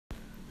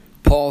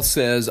Paul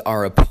says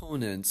our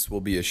opponents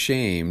will be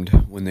ashamed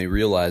when they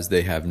realize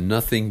they have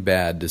nothing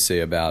bad to say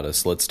about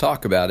us. Let's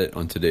talk about it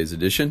on today's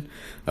edition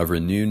of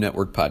Renew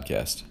Network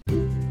Podcast.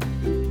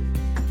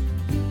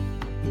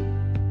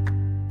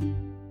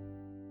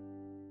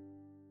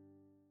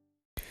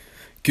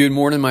 Good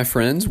morning, my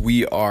friends.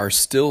 We are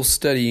still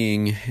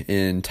studying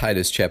in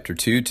Titus chapter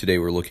 2. Today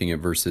we're looking at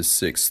verses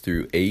 6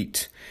 through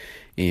 8.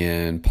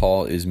 And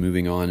Paul is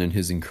moving on in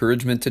his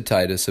encouragement to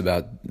Titus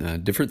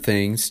about different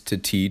things to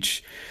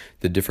teach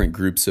the different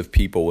groups of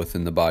people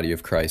within the body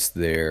of Christ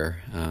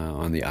there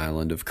on the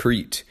island of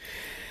Crete.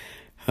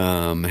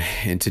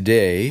 And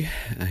today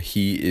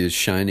he is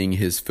shining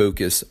his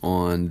focus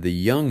on the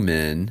young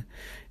men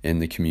in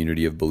the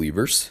community of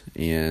believers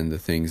and the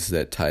things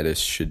that Titus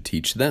should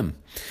teach them.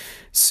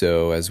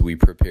 So as we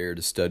prepare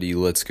to study,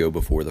 let's go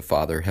before the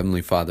Father.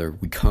 Heavenly Father,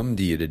 we come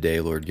to you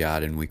today, Lord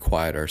God, and we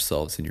quiet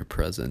ourselves in your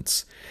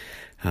presence.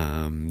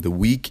 The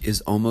week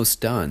is almost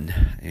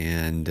done,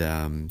 and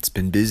it's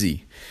been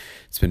busy.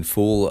 It's been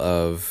full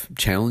of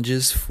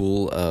challenges,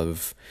 full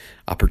of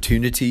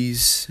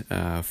opportunities,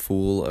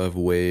 full of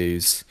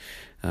ways,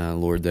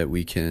 Lord, that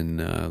we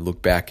can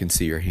look back and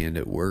see your hand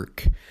at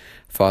work.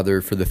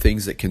 Father, for the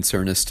things that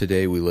concern us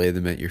today, we lay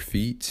them at your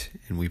feet,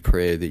 and we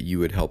pray that you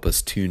would help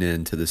us tune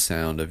in to the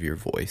sound of your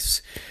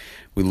voice.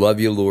 We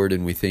love you, Lord,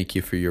 and we thank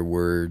you for your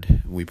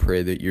word. We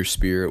pray that your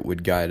Spirit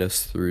would guide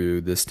us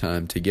through this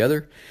time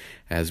together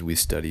as we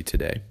study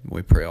today.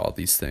 We pray all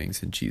these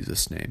things in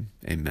Jesus' name.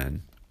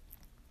 Amen.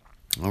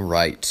 All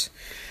right.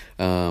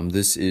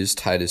 This is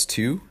Titus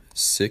 2,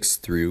 6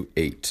 through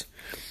 8.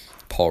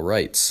 Paul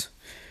writes,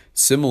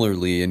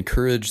 "Similarly,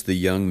 encourage the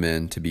young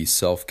men to be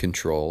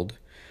self-controlled.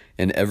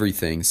 In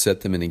everything,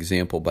 set them an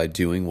example by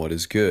doing what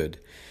is good.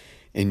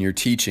 In your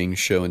teaching,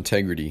 show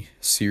integrity,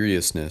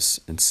 seriousness,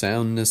 and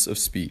soundness of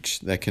speech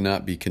that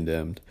cannot be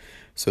condemned,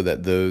 so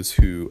that those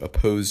who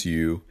oppose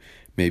you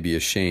may be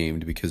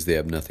ashamed because they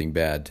have nothing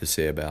bad to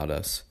say about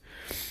us."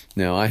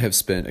 Now, I have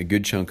spent a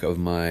good chunk of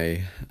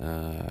my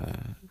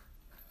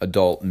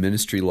adult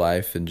ministry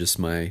life and just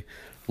my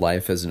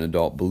life as an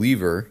adult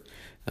believer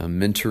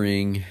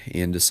mentoring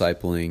and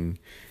discipling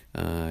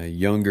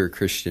younger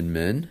Christian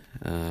men.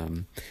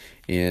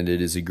 And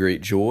it is a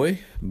great joy,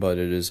 but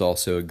it is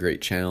also a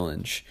great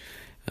challenge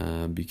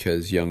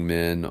because young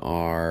men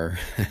are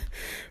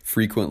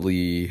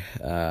frequently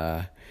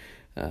kind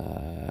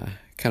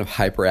of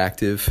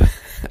hyperactive.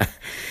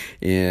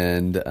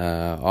 And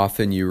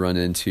often you run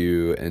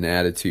into an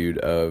attitude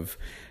of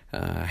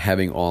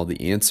having all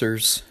the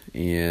answers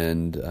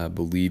and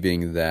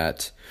believing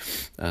that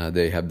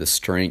they have the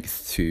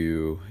strength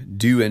to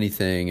do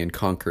anything and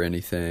conquer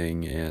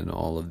anything and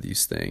all of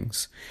these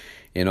things.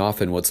 And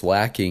often what's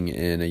lacking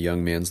in a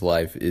young man's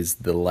life is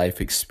the life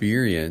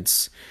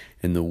experience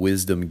and the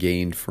wisdom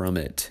gained from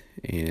it.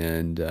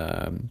 And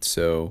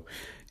so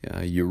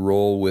you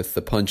roll with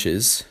the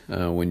punches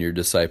when you're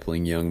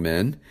discipling young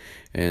men.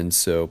 And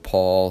so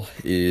Paul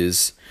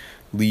is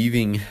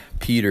leaving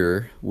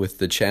Peter with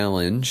the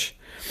challenge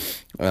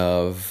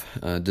of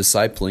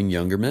discipling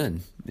younger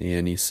men.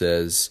 And he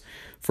says,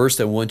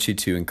 first, I want you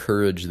to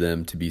encourage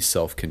them to be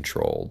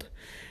self-controlled.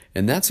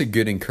 And that's a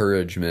good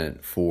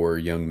encouragement for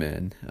young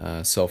men.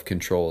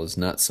 Self-control is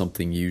not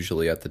something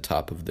usually at the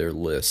top of their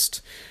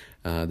list.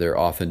 They're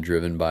often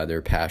driven by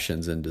their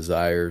passions and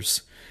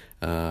desires.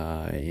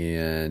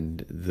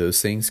 And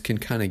those things can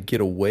kind of get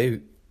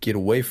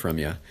away from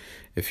you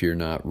if you're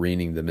not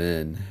reining them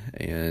in.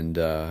 And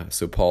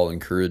so Paul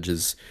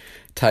encourages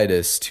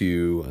Titus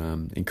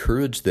to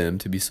encourage them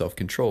to be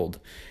self-controlled.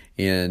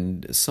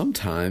 And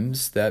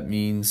sometimes that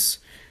means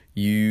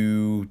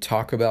you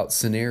talk about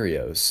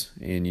scenarios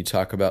and you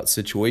talk about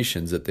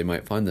situations that they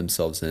might find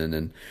themselves in,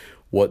 and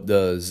what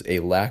does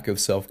a lack of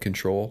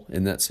self-control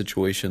in that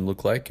situation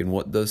look like, and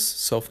what does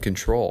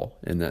self-control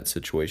in that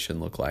situation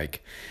look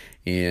like.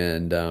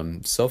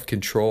 And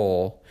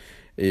self-control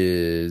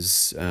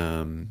is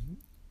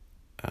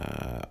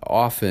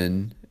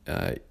often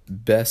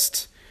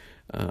best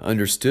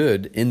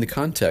understood in the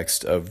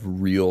context of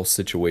real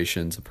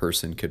situations a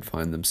person could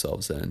find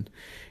themselves in.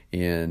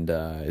 And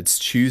it's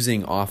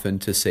choosing often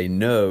to say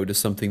no to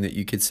something that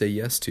you could say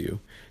yes to,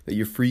 that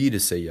you're free to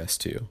say yes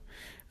to.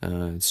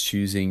 It's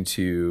choosing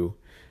to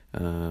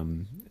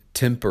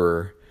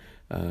temper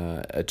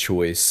a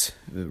choice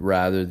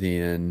rather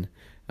than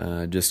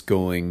just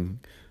going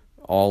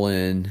all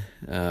in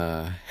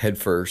head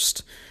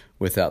first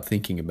without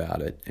thinking about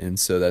it. And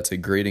so that's a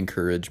great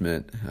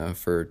encouragement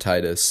for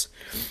Titus.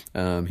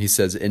 He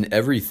says, in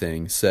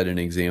everything, set an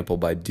example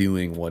by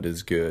doing what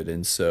is good.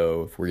 And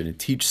so if we're going to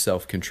teach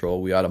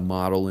self-control, we ought to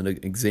model an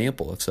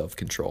example of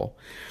self-control.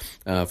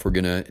 If we're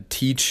going to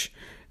teach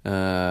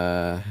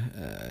them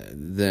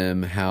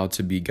how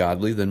to be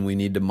godly, then we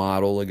need to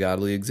model a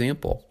godly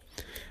example.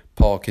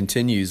 Paul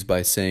continues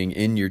by saying,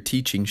 in your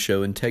teaching,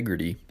 show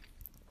integrity.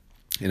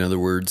 In other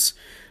words,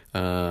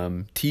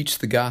 teach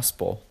the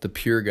gospel, the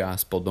pure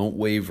gospel. Don't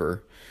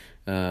waver.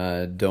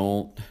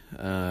 Don't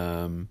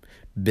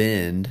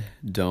bend.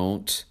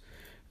 Don't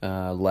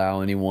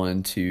allow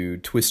anyone to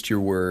twist your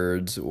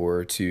words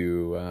or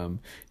to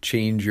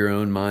change your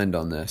own mind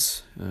on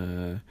this.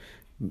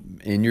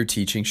 In your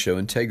teaching, show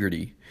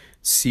integrity,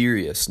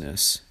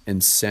 seriousness,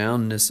 and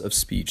soundness of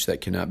speech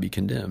that cannot be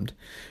condemned.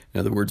 In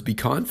other words, be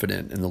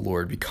confident in the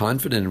Lord. Be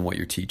confident in what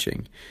you're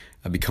teaching.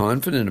 Be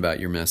confident about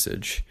your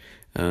message.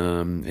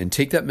 And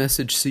take that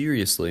message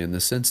seriously in the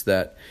sense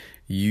that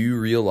you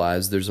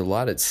realize there's a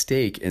lot at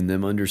stake in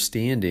them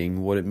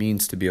understanding what it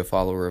means to be a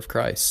follower of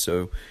Christ.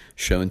 So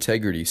show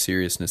integrity,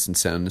 seriousness, and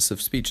soundness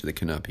of speech that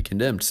cannot be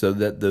condemned, so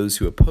that those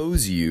who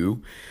oppose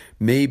you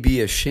may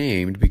be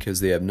ashamed because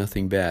they have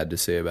nothing bad to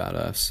say about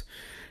us.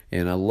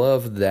 And I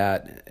love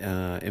that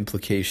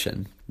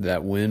implication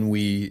that when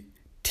we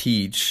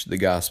teach the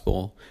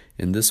gospel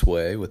in this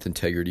way, with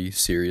integrity,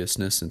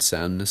 seriousness, and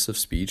soundness of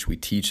speech, we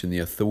teach in the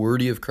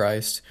authority of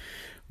Christ,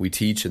 we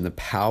teach in the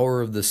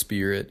power of the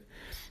Spirit,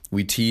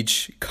 we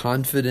teach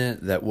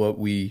confident that what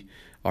we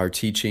are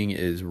teaching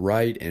is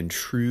right and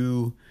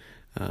true,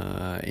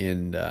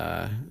 and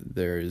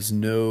there is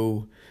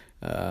no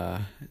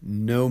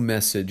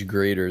message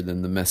greater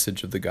than the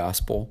message of the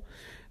gospel.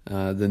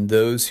 Then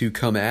those who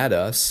come at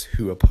us,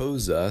 who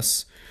oppose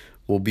us,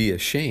 will be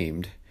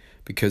ashamed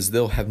because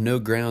they'll have no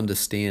ground to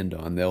stand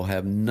on. They'll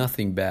have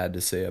nothing bad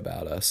to say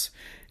about us,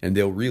 and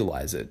they'll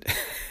realize it.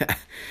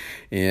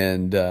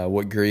 And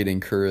what great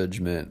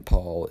encouragement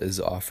Paul is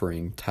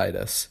offering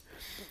Titus.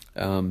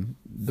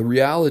 The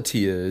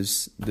reality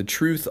is the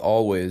truth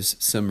always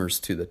simmers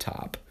to the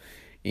top.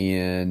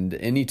 And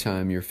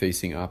anytime you're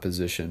facing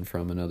opposition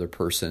from another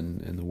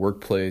person in the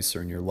workplace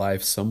or in your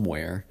life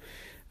somewhere,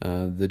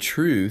 the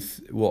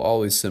truth will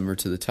always simmer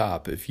to the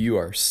top. If you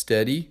are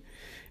steady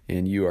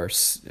and you are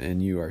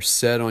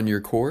set on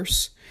your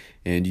course,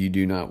 and you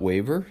do not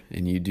waver,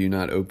 and you do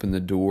not open the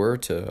door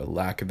to a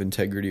lack of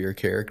integrity or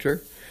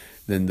character,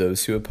 then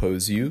those who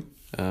oppose you,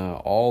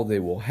 all they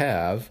will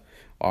have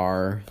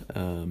are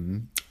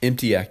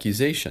empty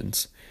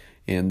accusations,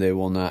 and they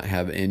will not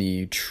have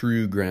any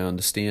true ground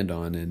to stand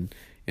on.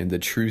 And the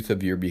truth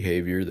of your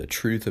behavior, the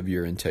truth of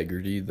your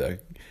integrity, the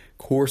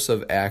course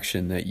of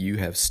action that you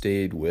have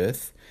stayed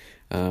with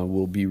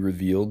will be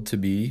revealed to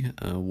be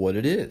what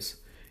it is.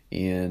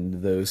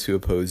 And those who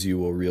oppose you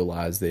will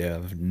realize they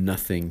have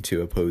nothing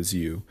to oppose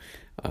you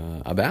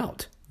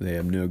about. They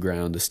have no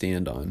ground to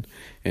stand on.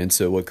 And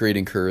so what great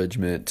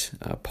encouragement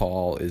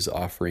Paul is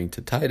offering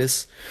to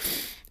Titus.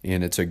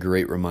 And it's a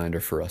great reminder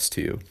for us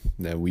too,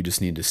 that we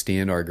just need to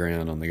stand our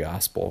ground on the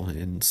gospel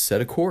and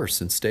set a course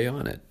and stay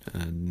on it,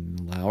 and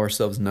allow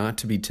ourselves not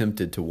to be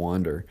tempted to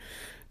wander,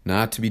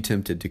 not to be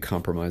tempted to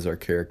compromise our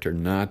character,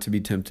 not to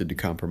be tempted to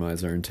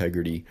compromise our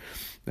integrity,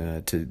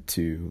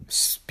 to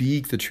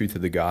speak the truth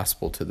of the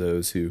gospel to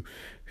those who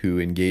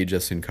engage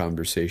us in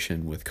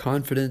conversation with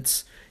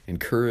confidence and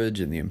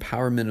courage and the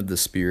empowerment of the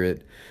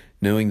Spirit,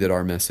 knowing that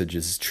our message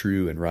is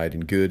true and right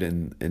and good,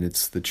 and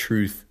it's the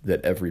truth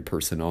that every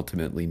person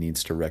ultimately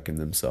needs to reckon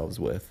themselves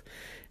with.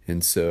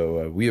 And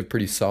so we have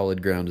pretty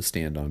solid ground to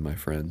stand on, my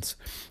friends.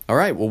 All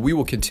right, well, we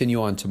will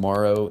continue on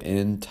tomorrow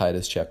in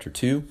Titus chapter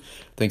 2.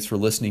 Thanks for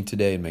listening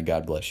today, and may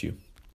God bless you.